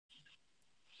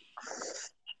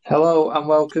Hello and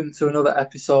welcome to another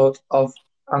episode of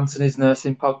Anthony's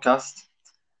Nursing Podcast.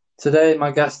 Today,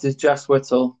 my guest is Jess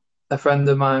Whittle, a friend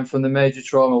of mine from the Major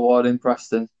Trauma Ward in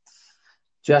Preston.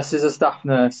 Jess is a staff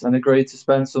nurse and agreed to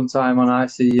spend some time on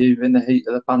ICU in the heat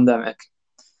of the pandemic.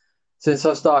 Since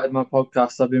I started my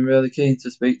podcast, I've been really keen to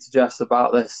speak to Jess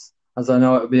about this, as I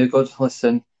know it will be a good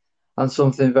listen and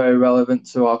something very relevant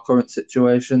to our current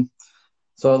situation.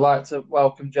 So I'd like to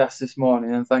welcome Jess this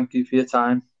morning and thank you for your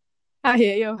time. I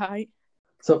hear you, hi.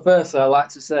 So firstly, I'd like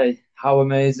to say how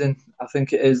amazing I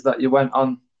think it is that you went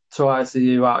on to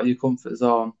ICU out of your comfort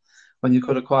zone when you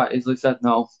could have quite easily said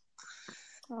no.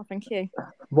 Oh, thank you.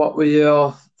 What were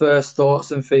your first thoughts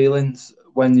and feelings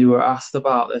when you were asked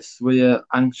about this? Were you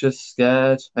anxious,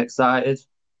 scared, excited?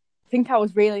 I think I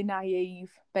was really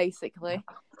naive, basically.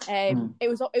 Mm. It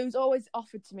was always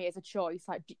offered to me as a choice.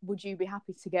 Like, would you be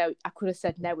happy to go? I could have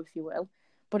said no, if you will,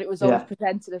 but it was always Yeah.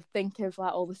 presented of think of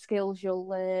like all the skills you'll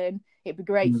learn. It'd be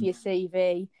great for Mm. your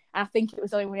CV. And I think it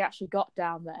was only when we actually got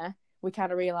down there we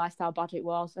kind of realised how bad it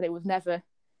was, and it was never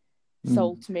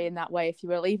sold Mm. to me in that way, if you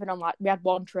will. Even on we had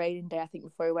one training day, I think,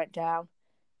 before we went down,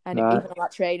 and Right. even on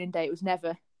that training day, it was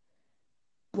never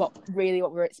what we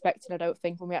were expecting. I don't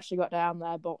think when we actually got down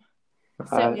there, but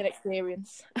certainly Right. an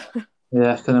experience.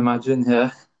 Yeah, I can imagine.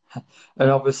 Yeah. And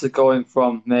obviously going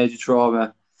from major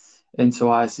trauma into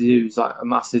ICU is like a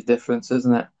massive difference,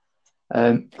 isn't it?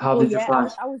 How Well, did you yeah,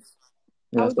 find? I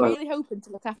Yeah, was sorry. really hoping to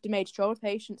look after major trauma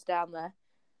patients down there,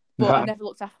 but I Right. never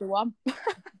looked after one.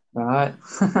 Right.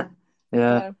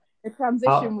 Yeah. So the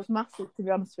transition How, was massive, to be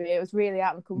honest with you. It was really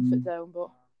out of my comfort mm, zone, but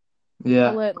I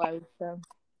yeah. learnt loads. So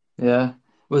Yeah.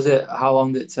 Was it, how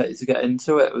long did it take you to get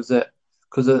into it? Was it,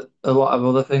 because a lot of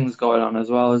other things going on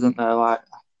as well, isn't there? Like,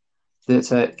 did it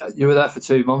take, you were there for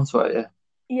 2 months, weren't you?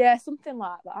 yeah, something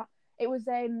like that. It was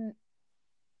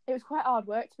quite hard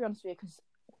work, to be honest with you, because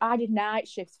I did night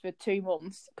shifts for 2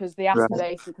 months because they asked me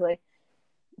Right. basically,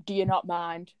 do you not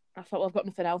mind? I thought, well, I've got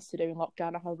nothing else to do in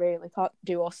lockdown. I really can't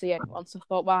do or see anyone. So I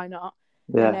thought, why not?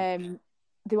 And Yeah.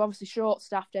 they were obviously short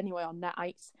staffed anyway on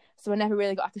nights. So I never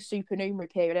really got like a supernumerary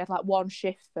period. I had like one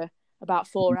shift for about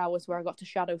 4 hours where I got to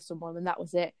shadow someone, and that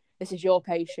was it. This is your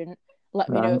patient. Let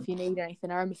me know Right. if you need anything.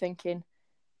 I remember thinking,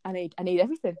 I need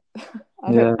everything.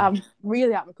 Yeah. I'm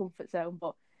really out of my comfort zone,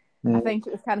 but I Yeah. think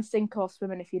it was kind of sink or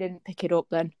swim, and if you didn't pick it up,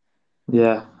 then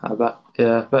Yeah. I bet.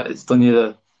 Yeah. I bet it's done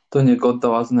you good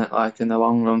though, hasn't it? Like in the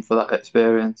long run for that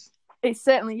experience. it's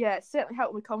certainly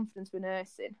helped my confidence with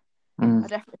nursing. Mm. I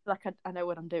definitely feel like I know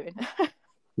what I'm doing.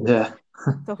 Yeah.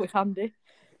 It's always handy.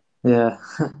 Yeah.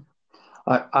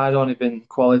 I'd only been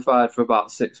qualified for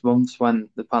about 6 months when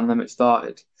the pandemic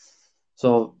started.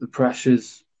 So the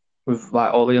pressures with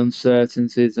like all the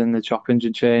uncertainties and the chopping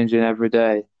and changing every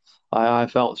day, I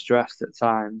felt stressed at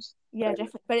times. Yeah,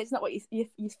 definitely. But it's not what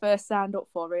you first signed up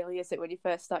for, really, is it? When you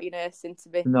first start your nursing, to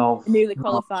be No, newly no,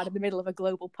 qualified in the middle of a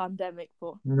global pandemic.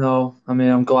 But no. I mean,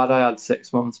 I'm glad I had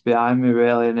 6 months behind me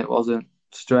really, and it wasn't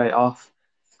straight off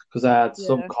because I had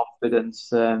some yeah, confidence.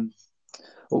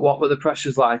 But what were the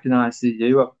pressures like in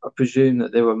ICU? I presume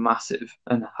that they were massive.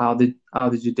 And how did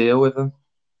you deal with them?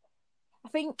 I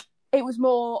think it was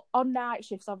more on night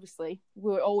shifts. Obviously,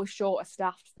 we were always shorter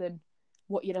staffed than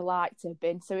what you'd have liked to have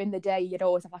been. So in the day, you'd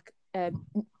always have like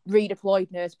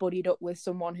redeployed nurse buddied up with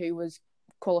someone who was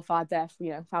qualified there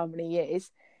for how many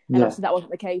years, and Yeah. obviously that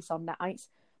wasn't the case on nights.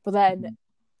 But then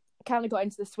kind of got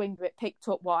into the swing of it, picked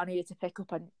up what I needed to pick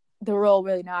up, and they were all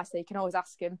really nice. So you can always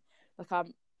ask him, like,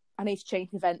 I need to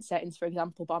change the event settings, for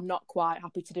example, but I'm not quite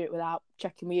happy to do it without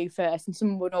checking with you first. And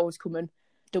someone would always come and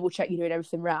double check you're doing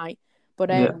everything right. But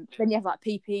Yeah. then you have like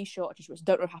PPE shortages, which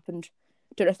don't know if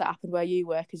that happened where you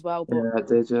work as well, but Yeah, I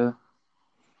did, yeah.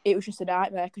 it was just a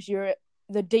nightmare because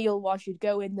the deal was you'd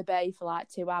go in the bay for like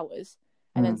 2 hours,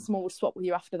 and then Mm. someone would swap with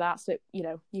you after that. So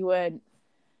you weren't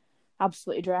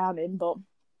absolutely drowning, but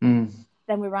Mm.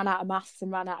 then we ran out of masks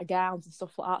and ran out of gowns and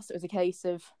stuff like that. So it was a case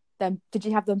of them. Did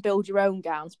you have them build your own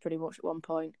gowns pretty much at one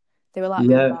point? They were like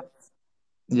bin Yeah, bags.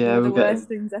 They yeah, were we're the worst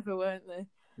getting things ever, weren't they?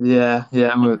 yeah,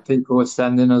 and people were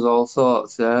sending us all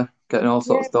sorts, yeah, getting all Yeah,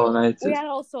 sorts we donated. had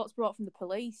all sorts brought from the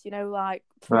police, like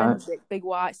Right. forensic, big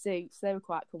white suits. They were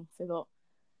quite comfy, but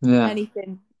Yeah,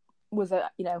 anything was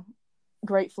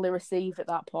gratefully received at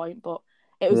that point. But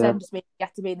it was yeah, then just me. You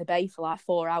had to be in the bay for like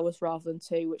 4 hours rather than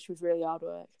two, which was really hard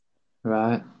work.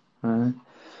 right, right.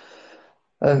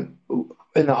 And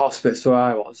in the hospice where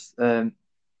I was,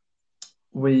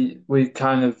 we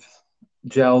kind of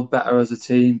gelled better as a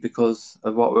team because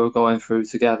of what we were going through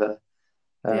together.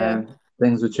 Yeah.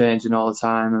 Things were changing all the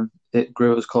time, and it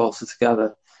grew us closer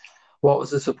together. What was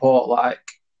the support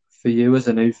like for you as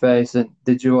a new face, and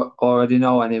did you already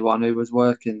know anyone who was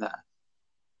working there?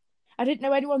 I didn't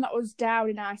know anyone that was down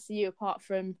in ICU apart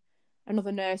from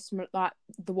another nurse from like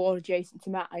the ward adjacent to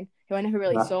mine, who I never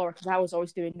really saw because I was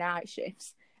always doing night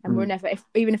shifts, and we're never,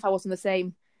 even if I was on the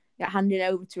same, handing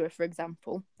over to her, for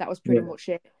example, that was pretty much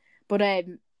it. But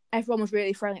everyone was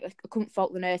really friendly. Like, I couldn't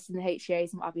fault the nurses and the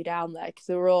HCAs and what have you down there because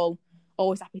they were all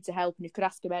always happy to help and you could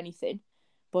ask them anything.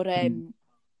 But in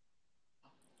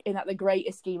that the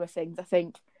greater scheme of things, I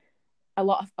think a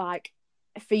lot of like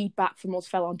feedback from us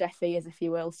fell on deaf ears, if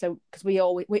you will. So because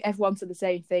everyone said the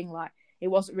same thing, like it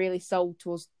wasn't really sold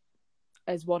to us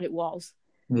as what it was.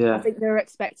 Yeah. I think they were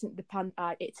expecting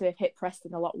it to have hit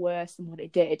Preston a lot worse than what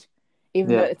it did,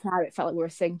 even though at the time it felt like we were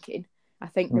sinking. I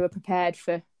think they were prepared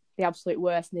for the absolute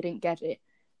worst and they didn't get it,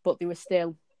 but they were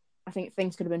still. I think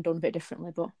things could have been done a bit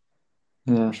differently, but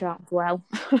we shan't dwell.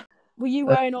 Were you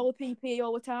wearing all the PPE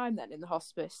all the time then in the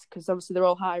hospice? Because obviously they're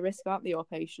all high risk, aren't they, your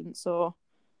patients? Or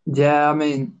Yeah, I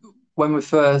mean, when we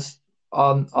first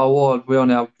on our ward, we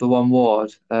only have the one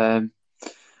ward, and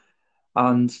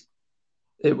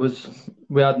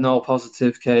we had no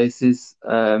positive cases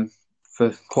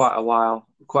for quite a while,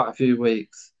 quite a few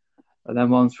weeks, and then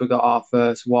once we got our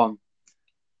first one,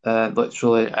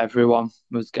 literally everyone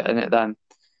was getting it then.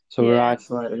 So we were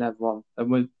isolating everyone,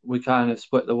 and we kind of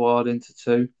split the ward into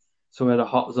two. So we had a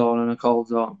hot zone and a cold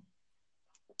zone.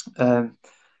 So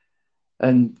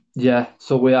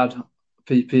we had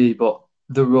PPE, but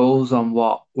the rules on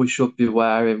what we should be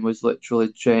wearing was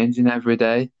literally changing every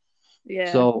day.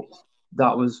 yeah, So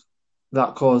that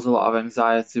caused a lot of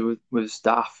anxiety with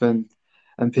staff and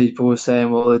people were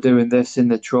saying, well, they're doing this in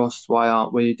the trust, why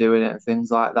aren't we doing it? And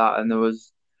things like that. And there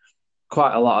was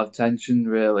quite a lot of tension,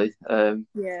 really.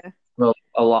 Well,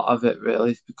 a lot of it,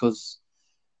 really, because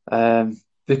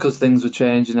things were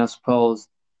changing. I suppose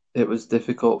it was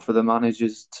difficult for the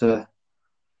managers to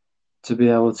be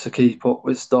able to keep up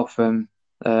with stuff, and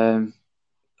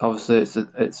obviously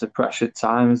it's a pressured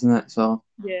time, isn't it? So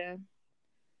yeah.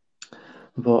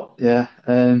 but yeah,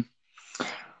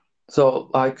 so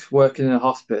like working in a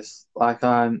hospice, like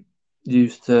I'm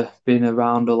used to being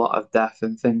around a lot of death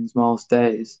and things most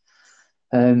days.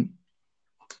 And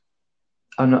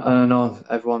I know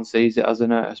everyone sees it as a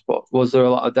nurse, but was there a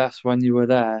lot of deaths when you were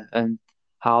there? And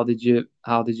how did you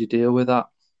deal with that?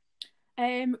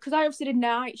 Because I obviously did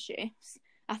night shifts.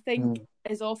 I think,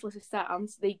 as awful as it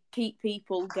sounds, they keep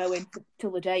people going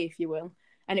till the day, if you will.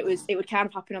 And it would kind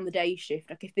of happen on the day shift.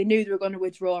 Like if they knew they were going to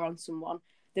withdraw on someone,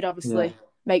 they'd obviously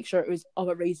make sure it was of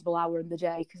a reasonable hour in the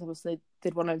day because obviously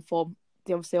they'd want to inform.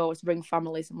 They obviously always bring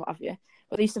families and what have you.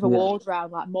 But they used to have a ward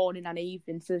round like morning and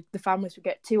evening, so the families would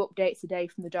get 2 updates a day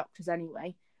from the doctors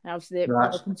anyway. And obviously they're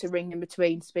welcome to ring in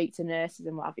between, speak to nurses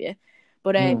and what have you.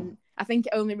 But I think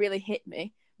it only really hit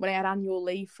me when I had annual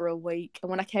leave for a week. And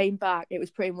when I came back, it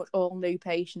was pretty much all new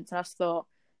patients. And I just thought,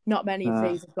 not many of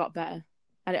these have got better.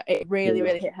 And it really,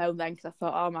 really hit home then because I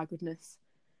thought, oh my goodness.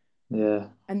 Yeah.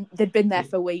 And they'd been there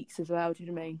for weeks as well, do you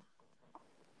know what I mean?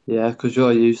 Yeah, because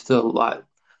you're used to like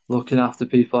looking after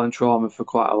people in trauma for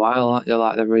quite a while, aren't you?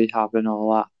 Like the rehab and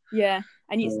all that. Yeah.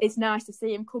 And it's nice to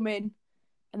see them come in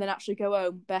and then actually go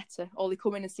home better. Or they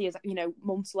come in and see us,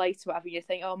 months later, whatever. You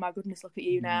think, oh my goodness, look at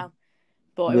you now.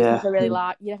 But it was never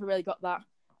really you never really got that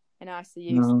in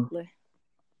ICU. No.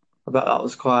 I bet that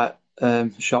was quite a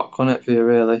shock on it for you,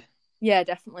 really. Yeah,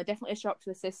 definitely a shock to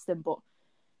the system. But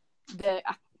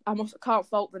I can't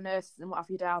fault the nurses and what have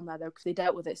you down there though, because they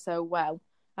dealt with it so well.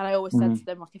 And I always said to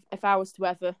them, like, if I was to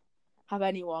ever have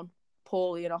anyone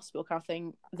poorly in hospital kind of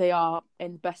thing, they are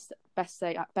in best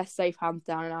safe hands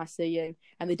down in ICU,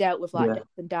 and they dealt with death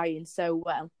and dying so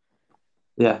well.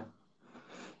 Yeah.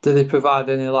 Do they provide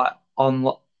any like on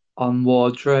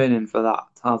ward training for that?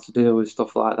 How to deal with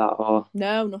stuff like that, or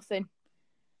no, nothing,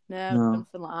 nothing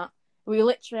like that. We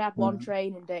literally had one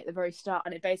training day at the very start,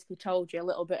 and it basically told you a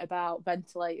little bit about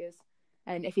ventilators.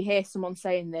 And if you hear someone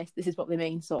saying this is what they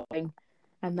mean, sort of thing.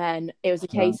 And then it was a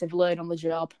case of learn on the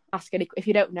job. If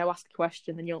you don't know, ask a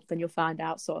question, then you'll find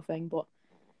out, sort of thing. But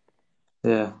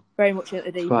very much at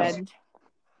the deep end.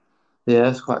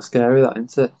 Yeah, it's quite scary, that,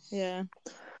 isn't it? Yeah.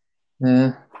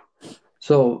 Yeah.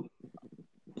 So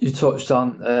you touched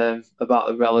on about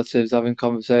the relatives having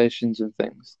conversations and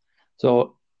things.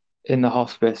 So in the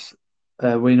hospice,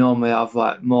 we normally have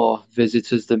like more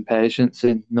visitors than patients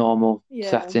in normal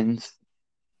settings.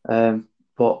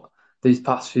 But these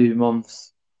past few months,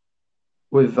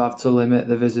 we've had to limit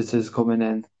the visitors coming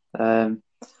in, and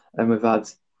we've had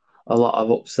a lot of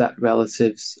upset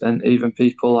relatives and even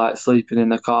people like sleeping in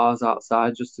the cars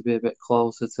outside just to be a bit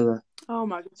closer to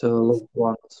the loved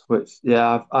ones. Which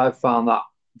I've found that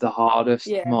the hardest,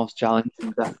 most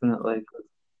challenging, definitely.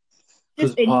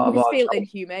 because You part of just our feel job.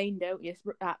 inhumane, don't you?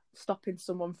 At stopping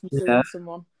someone from Yeah, seeing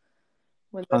someone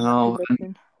when I they're in know. that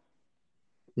condition.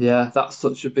 Yeah, that's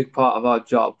such a big part of our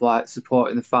job, like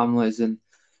supporting the families and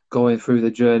going through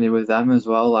the journey with them as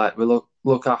well. Like we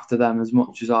look after them as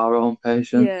much as our own Yeah,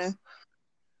 patients.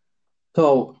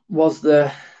 So was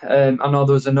there? I know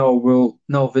there was a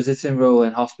no visiting rule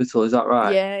in hospital. Is that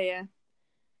right? yeah, yeah.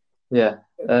 Yeah.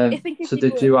 I think if So you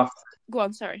did were... you have? Go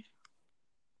on, sorry.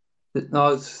 No,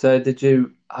 I was to say, did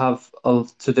you have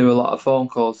to do a lot of phone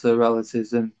calls to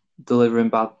relatives and delivering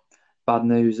bad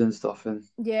news and stuff? And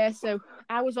Yeah, so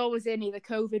I was always in either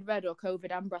COVID red or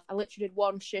COVID amber. I literally did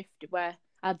one shift where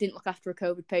I didn't look after a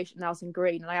COVID patient and I was in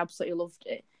green, and I absolutely loved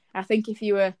it. I think if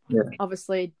you were yeah,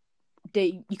 obviously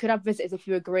you could have visitors if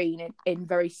you were green in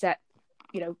very set,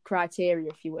 criteria,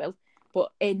 if you will.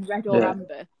 But in red or yeah,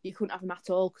 amber, you couldn't have them at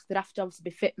all because they'd have to obviously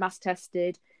be fit mass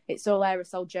tested. It's all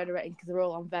aerosol generating because they're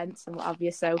all on vents and what have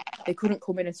you, so they couldn't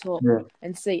come in at all yeah.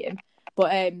 and see him.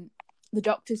 But the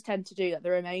doctors tend to do that.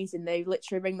 They're amazing. They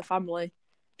literally ring the family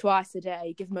twice a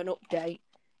day, give them an update.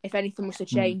 If anything was to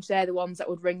change, they're the ones that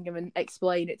would ring them and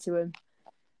explain it to them.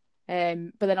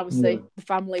 But then Yeah. obviously the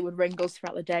family would ring us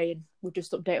throughout the day and would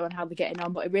just update on how they're getting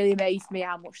on. But it really amazed me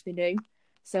how much they knew.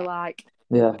 So like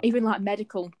Yeah. even like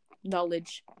medical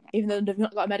knowledge, even though they've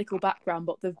not got a medical background,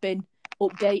 but they've been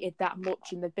updated that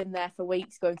much and they've been there for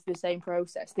weeks going through the same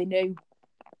process. They knew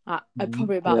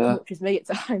probably about as Yeah. much as me at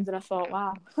times, and I thought,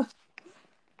 wow.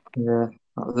 Yeah.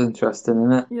 That was interesting,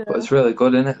 isn't it? But Yeah. it's really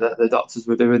good, isn't it, that the doctors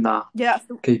were doing that, Yeah,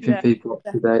 keeping yeah, people up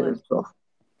to date definitely. and stuff.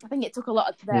 I think it took a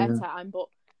lot of their Yeah. time, but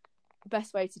the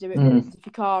best way to do it really is Mm. if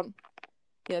you can't,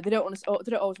 they don't always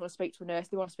want to speak to a nurse.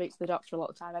 They want to speak to the doctor a lot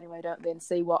of the time anyway, don't they? And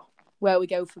see where we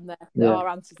go from there. Yeah. Our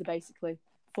answers are basically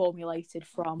formulated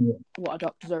from Yeah. what a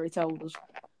doctor's already told us.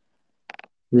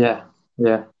 Yeah.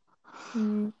 Yeah.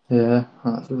 Yeah.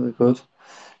 That's really good.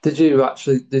 Did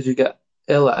you get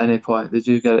ill at any point? Did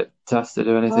you get it tested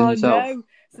or anything Oh yourself? no!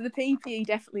 So the PPE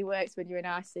definitely works when you're in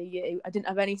ICU. I didn't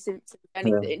have any symptoms of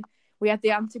Yeah. anything. We had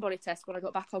the antibody test when I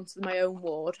got back onto my own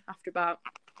ward after about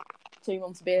 2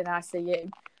 months of being in ICU,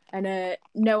 and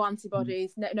no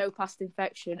antibodies, no past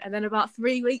infection. And then about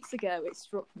 3 weeks ago, it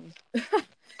struck me,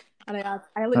 and I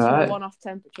All literally had a right. one-off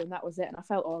temperature, and that was it. And I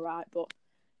felt all right, but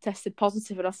tested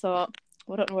positive, and I thought,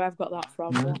 well, I don't know where I've got that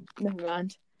from, Yeah. but never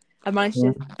mind. I managed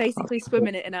Yeah. to basically swim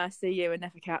in it in ICU and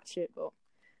never catch it, but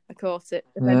I caught it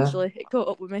Yeah. eventually. It caught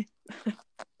up with me.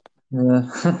 Yeah.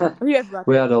 Have you ever had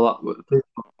We it? had a lot.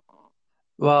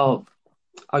 Well,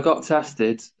 I got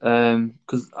tested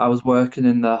because I was working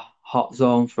in the hot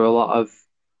zone for a lot of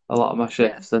my Yeah.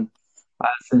 shifts, and I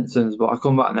had symptoms, but I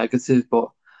come back negative.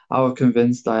 But I was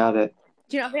convinced I had it.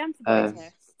 Do you not have the antibody Um,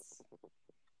 tests?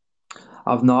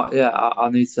 I've not yet. I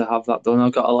need to have that done. I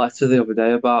got a letter the other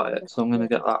day about it, so I'm going Yeah.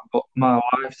 to get that. But my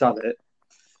wife's had it.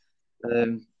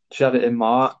 She had it in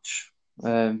March,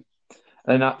 and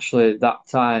actually that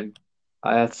time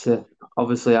I had to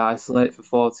obviously isolate for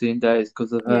 14 days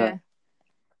because of her.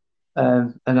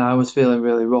 Yeah. And I was feeling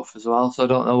really rough as well, so I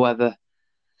don't know whether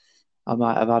I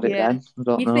might have had it Yeah. then. I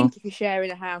don't You'd know. think if you're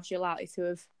sharing a house, you're likely to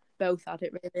have both had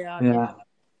it, really, aren't you? Yeah,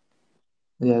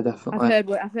 yeah, definitely.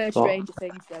 I've heard But stranger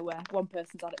things though, where one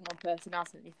person's had it and one person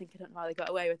hasn't, and you think, I don't know how they got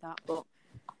away with that, but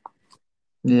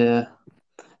yeah,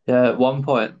 yeah. At one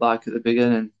point, like at the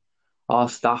beginning, our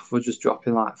staff were just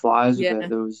dropping like flies with it. yeah,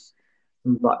 There was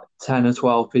like 10 or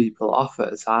 12 people off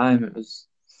at a time. It was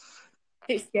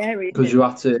it's scary, isn't because it? you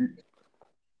had to,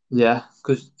 yeah,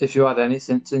 because if you had any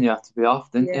symptom, you had to be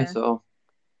off, didn't you? Yeah. So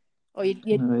Or you'd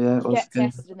yeah, it was get scary.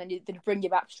 tested and then they'd bring you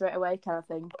back straight away, kind of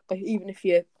thing. But even if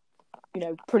you're,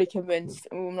 pretty convinced,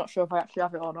 I'm not sure if I actually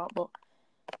have it or not, but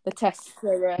the tests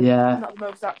are Yeah, not the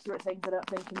most accurate things, I don't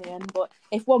think, in the end. But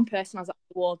if one person has that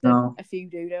award, then no, a few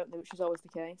do, don't they? Which is always the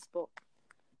case. But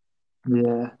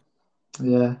yeah,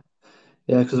 yeah.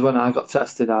 Yeah, because when I got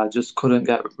tested, I just couldn't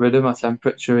get rid of my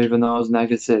temperature, even though I was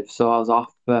negative. So I was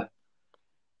off for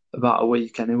about a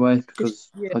week anyway,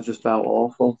 just because I just felt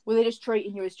awful. were they just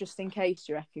treating you as just in case?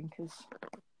 Do you reckon? Because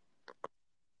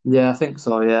Yeah, I think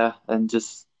so. Yeah, and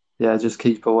just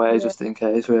keep away yeah, just in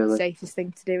case, really. safest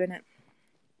thing to do, isn't it?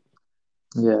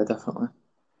 Yeah, definitely.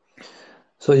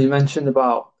 So you mentioned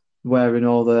about wearing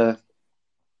all the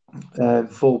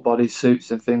full body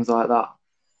suits and things like that.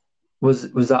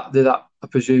 Was that did that? I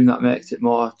presume that makes it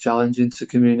more challenging to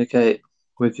communicate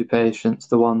with your patients,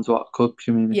 the ones what could Yeah,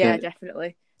 communicate.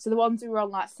 definitely. So the ones who were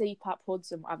on like CPAP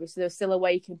hoods and whatever, so they were still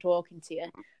awake and talking to you,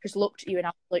 just looked at you in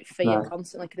absolute fear Right.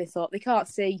 constantly because they thought they can't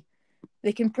see.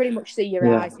 They can pretty much see your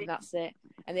Yeah. eyes and that's it.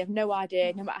 And they have no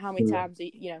idea, no matter how many Yeah. times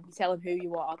you tell them who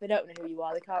you are, they don't know who you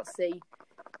are. They can't see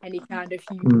any kind of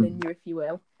human Mm. in you, if you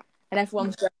will. and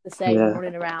everyone's dressed the same and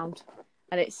running around,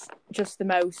 and it's just the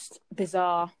most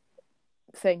bizarre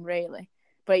thing, really.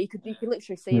 But you could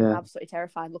literally see them absolutely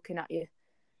terrified looking at you.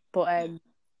 But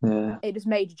it just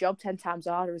made your job 10 times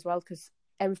harder as well, because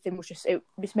everything was it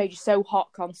just made you so hot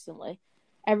constantly.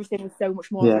 Everything was so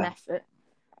much more of an effort.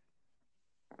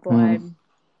 But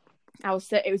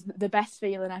it was the best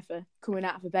feeling ever coming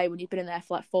out of a bay when you've been in there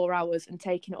for like 4 hours and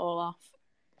taking it all off.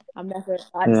 I'm never.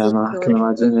 I can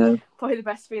imagine. Yeah, probably the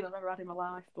best feeling I've ever had in my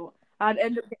life. But I'd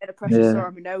end up getting a pressure sore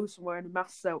on my nose from wearing a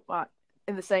mask, so like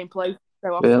in the same place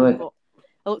so often. Really? But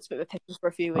I looked a bit of a picture for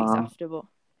a few weeks after. But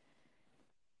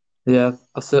yeah,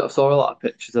 I saw a lot of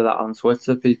pictures of that on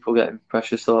Twitter. People getting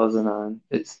pressure sores, and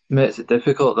it makes it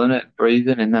difficult, doesn't it?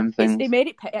 Breathing in them things. It made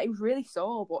it. It was really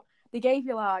sore, but they gave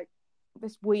you like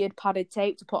this weird padded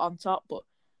tape to put on top, but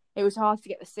it was hard to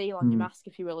get the seal on your mask,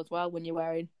 if you will, as well, when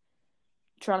you're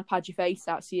trying to pad your face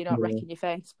out so you're not wrecking your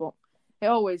face. But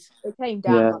it came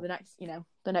down like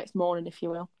the next morning, if you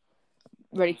will,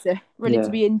 ready to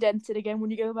be indented again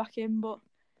when you go back in. But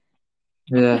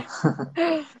yeah.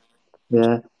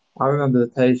 I remember the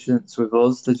patients with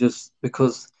us. They just,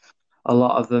 because a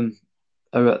lot of them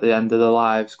are at the end of their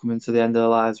lives, coming to the end of their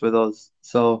lives with us,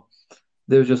 so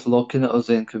they were just looking at us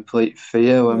in complete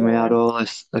fear when we had all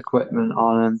this equipment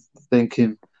on and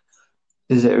thinking,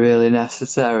 is it really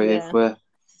necessary if we're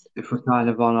kind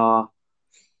of on our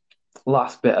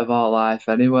last bit of our life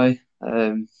anyway?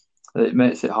 It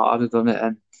makes it harder, doesn't it?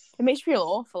 And it makes you feel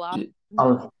awful.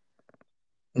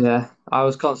 I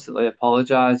was constantly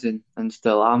apologising and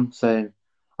still am, saying,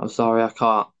 I'm sorry, I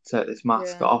can't take this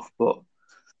mask off, but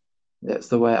it's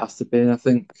the way it has to be. And I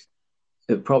think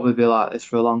it'll probably be like this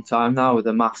for a long time now with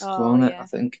the masks, won't it? I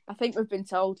think we've been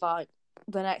told like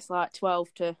the next like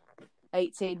 12 to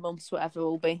 18 months, whatever,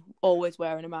 will be always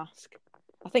wearing a mask.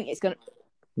 I think it's going to,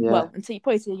 well, until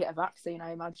you get a vaccine,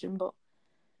 I imagine, but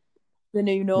the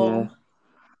new norm.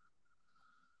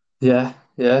 Yeah,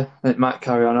 it might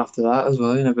carry on after that as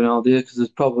well. You never know, do you? Because there's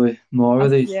probably more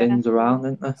of these things around,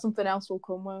 isn't there? Something else will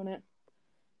come, won't it?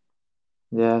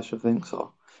 Yeah, I should think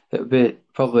so. It'll be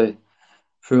probably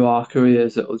through our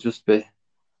careers. There'll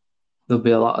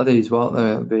be a lot of these, won't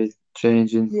there? It'll be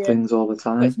changing things all the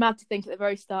time. But it's mad to think at the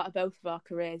very start of both of our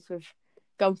careers, we've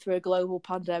gone through a global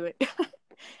pandemic.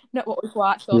 Not what we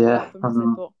quite thought would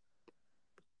happen, but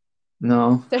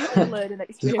no, definitely a learning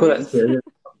experience. It's a good experience.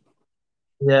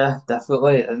 Yeah,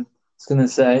 definitely. And I was gonna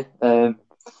say,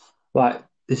 like,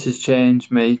 this has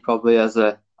changed me probably as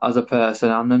a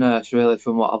person and a nurse, really,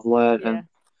 from what I've learned and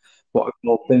what we've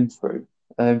all been through.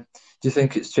 Do you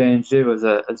think it's changed you as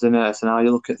a nurse and how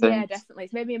you look at things? Yeah, definitely.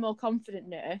 It's made me a more confident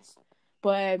nurse,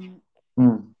 but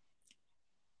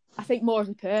I think more as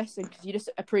a person, because you just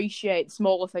appreciate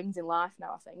smaller things in life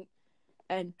now, I think.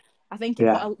 And I think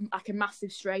it put a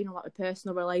massive strain on like the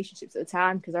personal relationships at the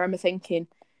time, because I remember thinking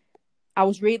I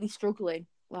was really struggling,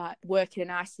 like working in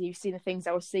ICU, seeing the things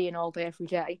I was seeing all day, every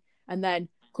day, and then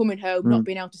coming home, not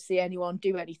being able to see anyone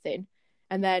do anything,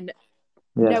 and then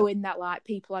knowing that like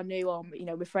people I knew or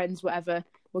my friends, whatever,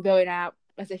 were going out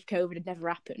as if COVID had never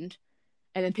happened,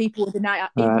 and then people would deny,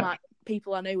 even like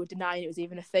people I knew were denying it was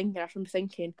even a thing. And I remember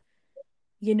thinking,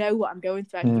 what I'm going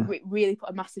through. It really put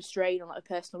a massive strain on like the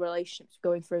personal relationships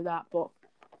going through that. But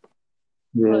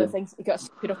one of the things you got to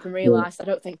pick it up and realise, I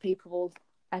don't think people will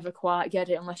ever quite get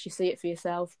it unless you see it for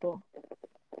yourself. But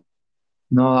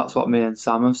no, that's what me and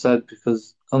Sam have said,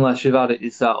 because unless you've had it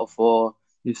yourself or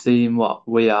you've seen what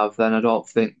we have, then I don't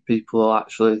think people will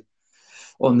actually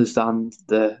understand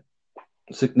the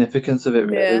significance of it,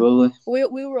 really, will they?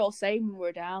 We were all saying when we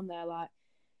were down there, like,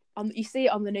 you see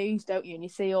it on the news, don't you? And you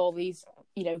see all these,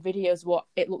 videos of what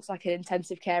it looks like in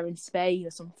intensive care in Spain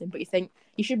or something, but you think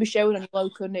you should be showing on your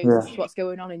local news what's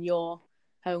going on in your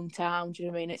hometown. Do you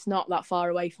know what I mean? It's not that far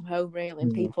away from home, really,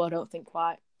 and people, I don't think,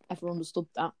 quite ever understood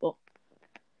that. But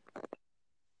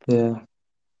I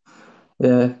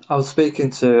was speaking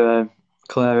to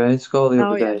Claire Ainscough the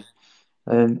other day,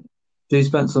 and she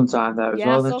spent some time there as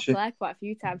well, didn't she? I saw Claire quite a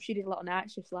few times. She did a lot of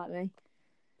night shifts like me.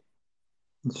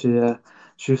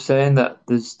 She was saying that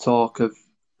there's talk of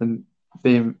them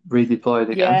being redeployed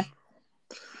again. Yeah.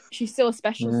 She's still a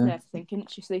specialist nurse, I think, isn't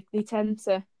she? So they tend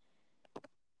to...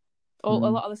 A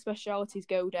lot of the specialities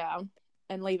go down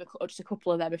and leave just a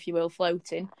couple of them, if you will,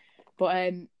 floating.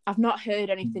 But I've not heard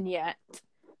anything yet,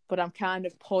 but I'm kind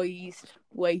of poised,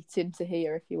 waiting to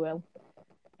hear, if you will.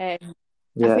 I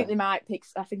think they might pick...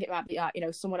 I think it might be,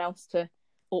 someone else to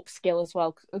upskill as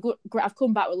well. I've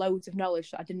come back with loads of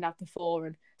knowledge that I didn't have before,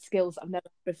 and skills that I've never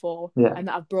had before, and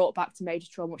that I've brought back to major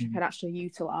trauma, which I can actually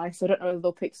utilise. So I don't know if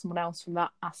they'll pick someone else from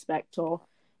that aspect, or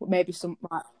maybe some,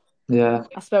 like,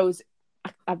 I suppose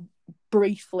I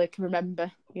briefly can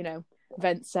remember,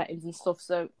 event settings and stuff.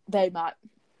 So they might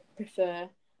prefer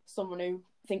someone who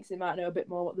thinks they might know a bit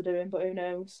more what they're doing, but who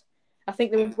knows? I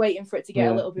think they were waiting for it to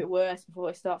get a little bit worse before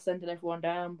they start sending everyone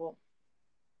down. But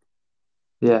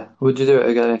yeah, would you do it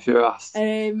again if you were asked?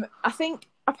 I think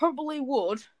I probably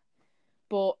would,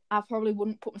 but I probably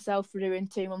wouldn't put myself through doing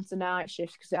 2 months of night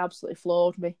shifts because it absolutely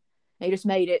floored me. It just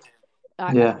made it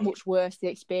much worse, the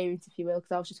experience, if you will,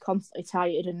 because I was just constantly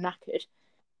tired and knackered.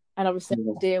 And obviously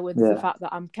deal with the fact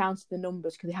that I'm counting the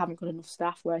numbers because they haven't got enough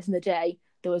staff, whereas in the day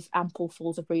there was ample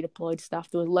fulls of redeployed staff.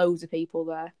 There were loads of people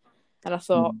there. And I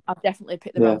thought I've definitely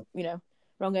picked the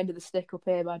wrong end of the stick up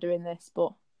here by doing this,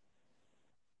 but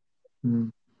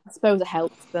I suppose it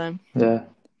helped them. Yeah.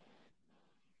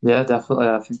 Yeah, definitely.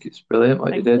 I think it's brilliant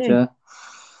what you did, yeah.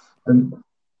 And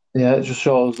yeah, it just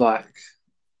shows, like,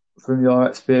 from your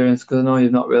experience, because I know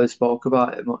you've not really spoke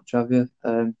about it much, have you?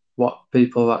 What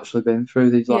people have actually been through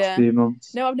these last few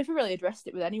months. No, I've never really addressed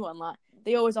it with anyone. Like,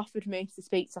 they always offered me to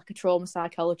speak to like a trauma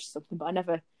psychologist or something, but I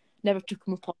never took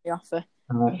them up on the offer.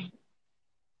 Right.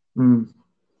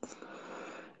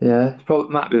 Yeah, it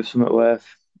probably might be something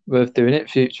worth doing it in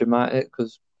future, might it?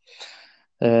 Because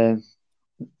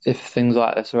if things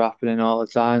like this are happening all the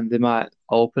time, they might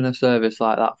open a service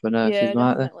like that for nurses,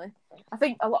 might definitely. I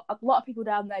think a lot of people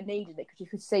down there needed it because you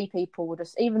could see people were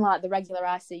just, even like the regular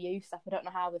ICU staff, I don't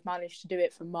know how they've managed to do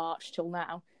it from March till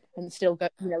now and still go,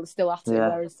 still at it.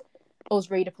 Whereas us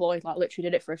redeployed, like, literally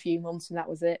did it for a few months and that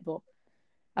was it. But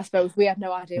I suppose we had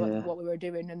no idea what we were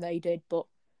doing and they did. But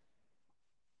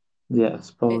yeah, I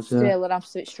suppose it's still an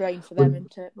absolute strain for them,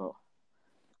 isn't it? But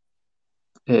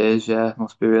it is, yeah. It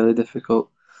must be really difficult.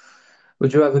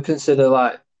 Would you ever consider,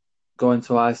 like, going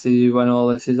to ICU when all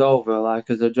this is over, like,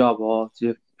 as a job, or do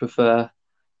you prefer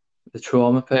the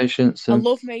trauma patients? I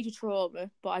love major trauma,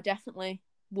 but I definitely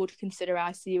would consider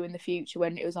ICU in the future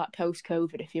when it was like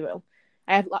post-COVID, if you will.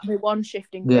 I had like my one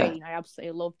shift in green. I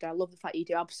absolutely loved it. I love the fact you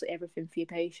do absolutely everything for your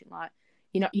patient. Like,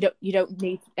 you don't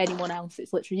need anyone else.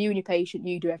 It's literally you and your patient.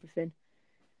 You do everything,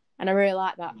 and I really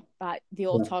like that. Like the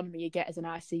autonomy you get as an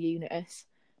ICU nurse.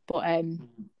 But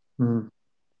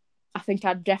I think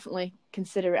I'd definitely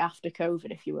consider it after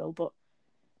COVID, if you will. But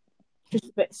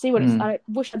just see what it's. I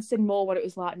wish I'd seen more what it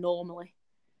was like normally.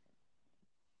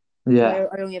 Yeah,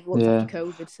 I only ever looked after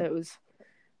COVID, so it was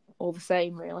all the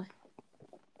same, really.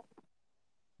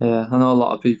 Yeah, I know a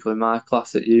lot of people in my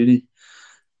class at uni.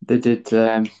 They did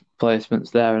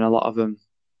placements there, and a lot of them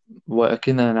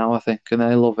working there now, I think, and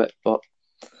they love it. But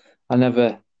I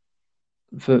never,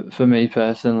 for me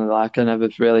personally, like, I never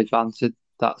really fancied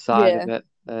that side of it.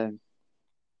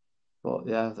 But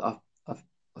yeah,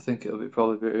 I think it'll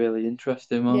probably be really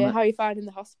interesting, won't it? How are you finding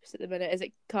the hospice at the minute? Is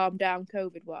it calmed down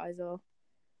COVID wise or?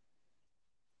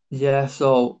 Yeah,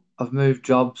 so I've moved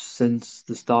jobs since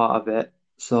the start of it.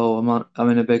 So I'm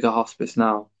in a bigger hospice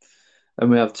now, and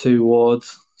we have 2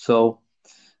 wards. So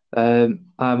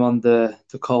I'm on the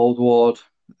cold ward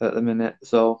at the minute.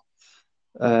 So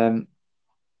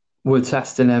we're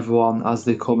testing everyone as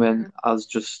they come in as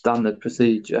just standard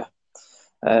procedure,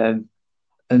 and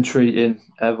treating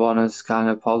everyone as kind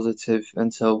of positive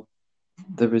until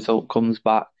the result comes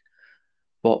back.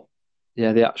 But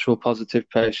yeah, the actual positive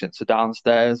patients are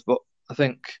downstairs. But I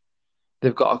think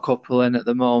they've got a couple in at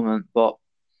the moment. But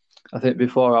I think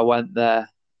before I went there,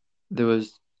 the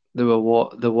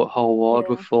whole ward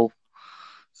were full.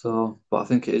 So, but I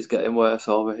think it is getting worse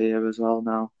over here as well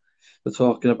now. They're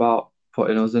talking about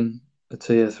putting us in a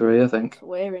tier 3, I think. That's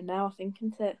what we're in now, I think,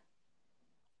 isn't it?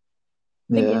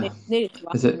 I think it needed to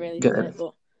happen, really, didn't it?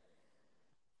 But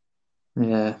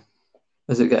yeah.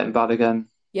 Is it getting bad again?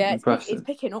 Yeah, it's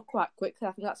picking up quite quickly.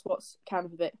 I think that's what's kind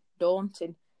of a bit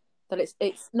daunting. That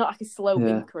it's not like a slow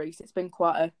increase. It's been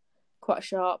quite a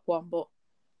sharp one, but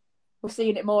we're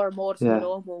seeing it more and more just in the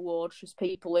normal wards. Just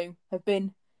people who have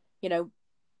been,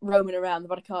 roaming around. They've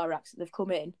had a car accident. They've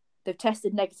come in. They've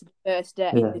tested negative the first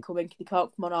day. They come in. They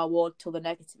can't come on our ward till they're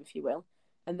negative, if you will.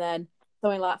 And then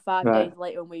something like 5 days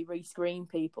later, when we rescreen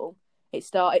people,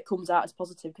 it comes out as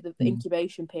positive because the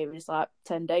incubation period is like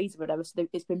 10 days or whatever. So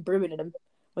it's been brewing in them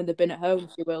when they've been at home,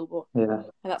 if you will. But and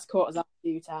that's caught us out a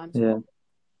few times.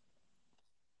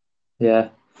 Yeah.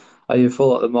 Are you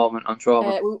full at the moment on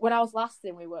trauma? When I was last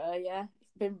in, we were. Yeah,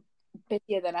 it's been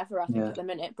busier than ever, I think, at the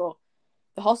minute. But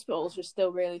the hospitals are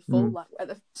still really full. Like at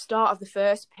the start of the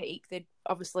first peak, they'd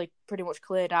obviously pretty much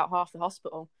cleared out half the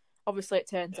hospital. Obviously, it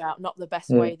turns out not the best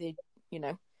way. They,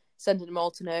 sending them all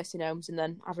to nursing homes and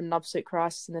then having an absolute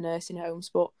crisis in the nursing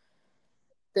homes. But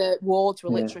the wards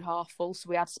were literally half full, so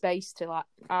we had space to like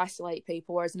isolate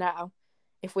people. Whereas now,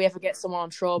 if we ever get someone on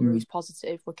trauma who's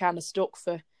positive, we're kind of stuck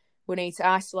for we need to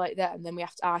isolate them, and then we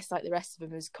have to isolate the rest of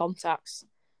them as contacts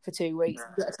for 2 weeks.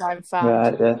 We've got to try and find,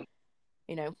 Right,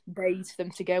 yeah. Days for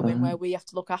them to go in where we have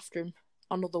to look after them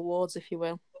on other wards, if you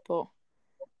will. But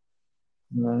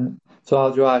Right. So how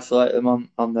do you isolate them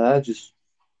on there? Do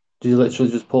you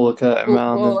literally just pull a curtain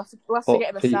around we'll and have to put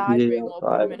get them a side PPE room or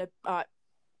put them outside? in a.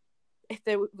 If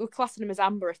we're classing them as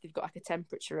amber, if they've got like a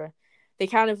temperature, they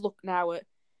kind of look now at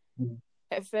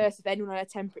first, if anyone had a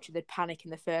temperature, they'd panic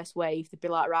in the first wave. They'd be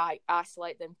like, right,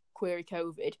 isolate them, query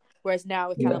COVID. Whereas now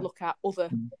we kind of look at other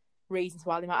reasons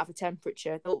why they might have a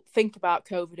temperature. They'll think about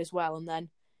COVID as well, and then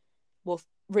we'll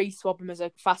re-swab them as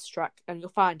a fast track, and you'll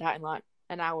find out in like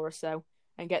an hour or so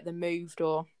and get them moved.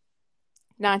 Or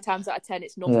 9 times out of 10,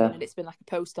 it's nothing, and it's been like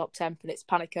a post-op temp and it's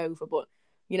panic over, but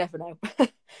you never know.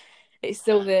 It's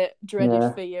still the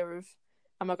dreaded fear of,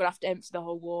 am I going to have to empty the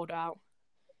whole ward out?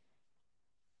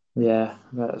 Yeah,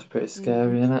 that's pretty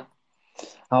scary, isn't it?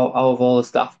 How have all the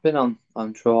staff been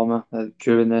on trauma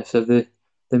during this? Have they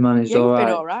managed all We've been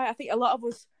right? all right. I think a lot of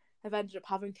us have ended up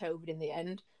having COVID in the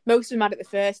end. Most of them had it the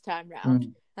first time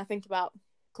round. I think about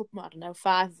a couple, I don't know,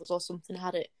 5 of us or something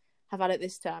have had it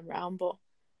this time round, but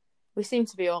we seem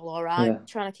to be all right.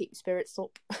 Trying to keep the spirits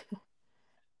up.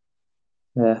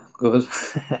 Yeah, good.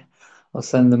 I'll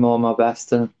send them all my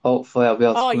best, and hopefully I'll be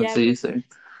able to come and see you soon.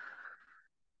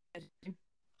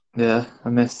 Yeah, I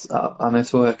miss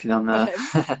working on there.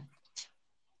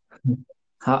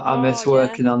 I miss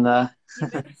working on there.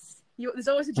 There's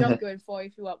always a job going for you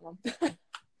if you want one.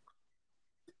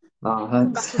 Oh,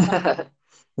 thanks.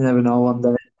 You never know one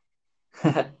day.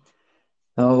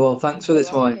 Oh, well, thanks for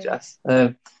this morning, Jess.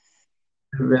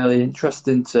 Really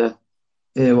interesting to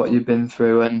hear what you've been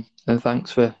through, and thanks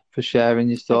for sharing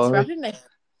your story. Thanks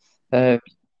for having me.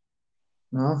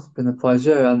 No, it's been a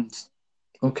pleasure, and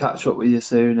we'll catch up with you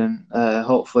soon, and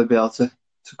hopefully be able to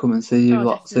come and see you a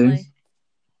lot soon.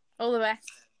 All the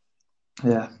best.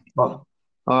 Yeah. Well,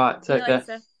 all right, take care.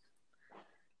 See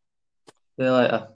you later.